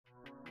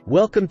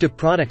Welcome to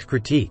Product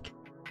Critique.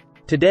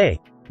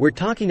 Today, we're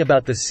talking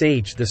about the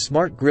Sage the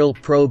Smart Grill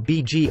Pro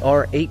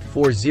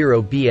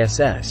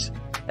BGR840BSS,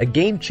 a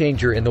game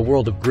changer in the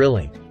world of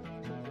grilling.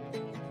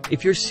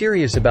 If you're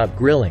serious about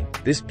grilling,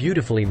 this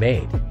beautifully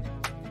made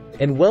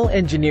and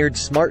well-engineered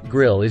smart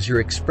grill is your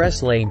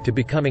express lane to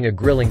becoming a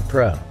grilling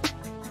pro.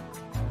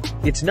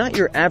 It's not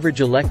your average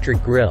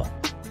electric grill.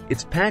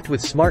 It's packed with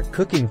smart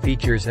cooking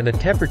features and a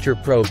temperature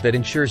probe that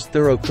ensures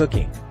thorough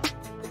cooking.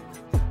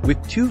 With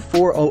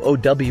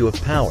 2400W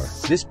of power,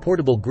 this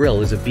portable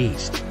grill is a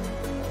beast.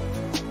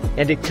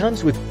 And it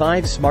comes with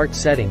 5 smart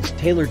settings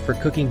tailored for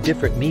cooking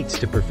different meats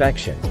to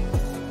perfection.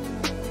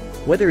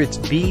 Whether it's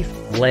beef,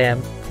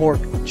 lamb,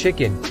 pork,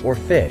 chicken, or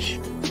fish,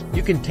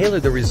 you can tailor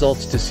the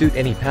results to suit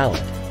any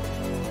palate.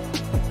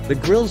 The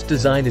grill's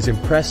design is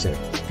impressive,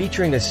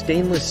 featuring a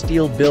stainless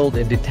steel build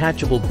and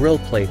detachable grill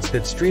plates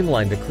that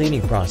streamline the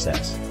cleaning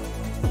process.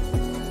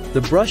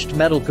 The brushed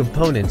metal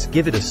components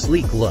give it a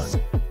sleek look.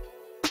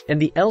 And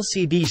the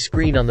LCD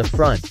screen on the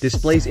front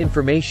displays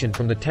information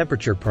from the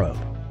temperature probe.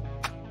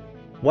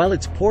 While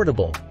it's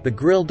portable, the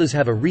grill does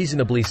have a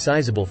reasonably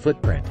sizable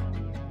footprint.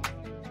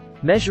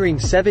 Measuring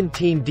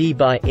 17D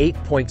by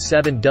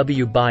 8.7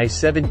 W by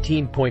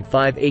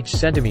 17.5 H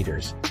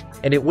centimeters,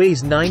 and it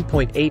weighs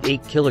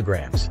 9.88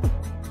 kilograms.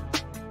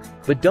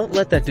 But don't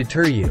let that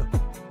deter you.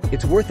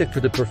 It's worth it for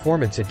the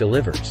performance it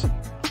delivers.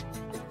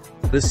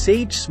 The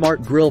Sage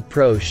Smart Grill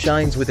Pro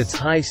shines with its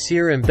high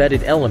sear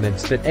embedded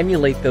elements that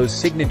emulate those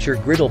signature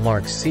griddle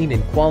marks seen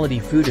in quality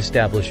food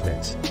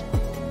establishments.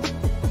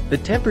 The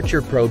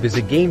temperature probe is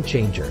a game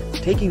changer,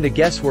 taking the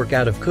guesswork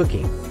out of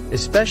cooking,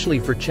 especially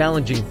for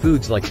challenging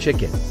foods like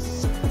chicken.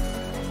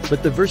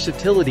 But the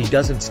versatility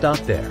doesn't stop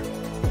there.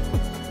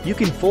 You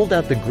can fold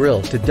out the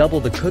grill to double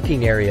the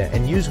cooking area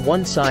and use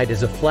one side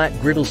as a flat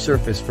griddle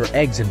surface for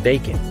eggs and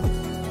bacon.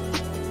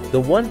 The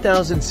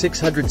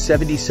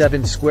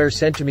 1,677 square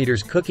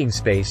centimeters cooking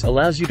space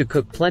allows you to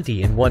cook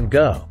plenty in one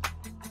go.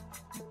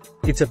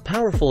 It's a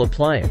powerful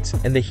appliance,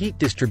 and the heat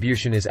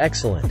distribution is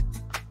excellent.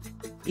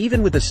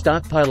 Even with a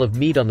stockpile of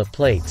meat on the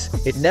plates,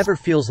 it never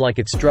feels like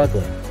it's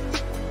struggling.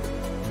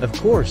 Of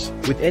course,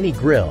 with any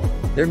grill,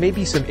 there may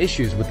be some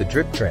issues with the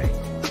drip tray.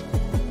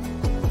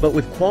 But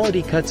with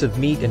quality cuts of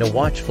meat and a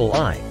watchful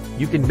eye,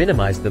 you can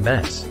minimize the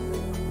mess.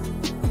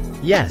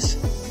 Yes,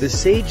 the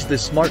Sage the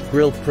Smart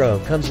Grill Pro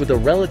comes with a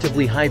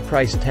relatively high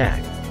price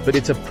tag, but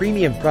it's a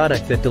premium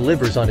product that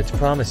delivers on its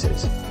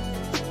promises.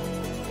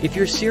 If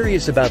you're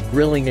serious about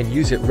grilling and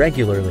use it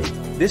regularly,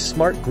 this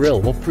smart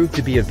grill will prove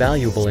to be a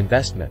valuable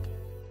investment.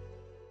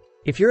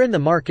 If you're in the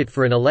market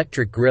for an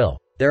electric grill,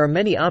 there are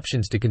many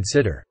options to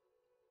consider.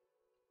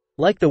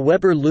 Like the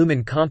Weber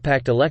Lumen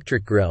Compact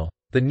Electric Grill,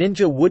 the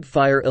Ninja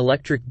Woodfire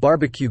Electric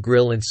Barbecue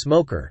Grill and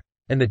Smoker,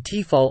 and the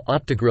Tefal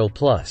OptiGrill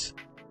Plus.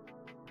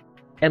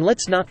 And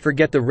let's not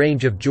forget the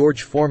range of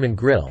George Foreman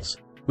grills,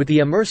 with the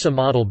Immersa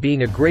model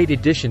being a great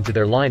addition to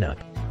their lineup.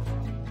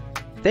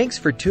 Thanks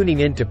for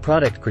tuning in to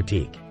Product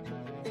Critique.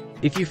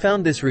 If you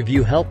found this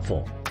review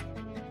helpful,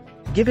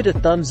 give it a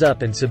thumbs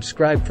up and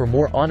subscribe for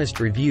more honest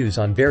reviews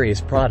on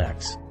various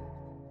products.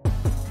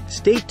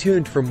 Stay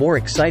tuned for more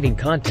exciting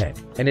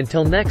content, and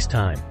until next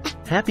time,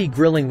 happy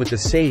grilling with the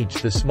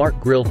Sage the Smart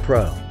Grill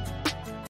Pro.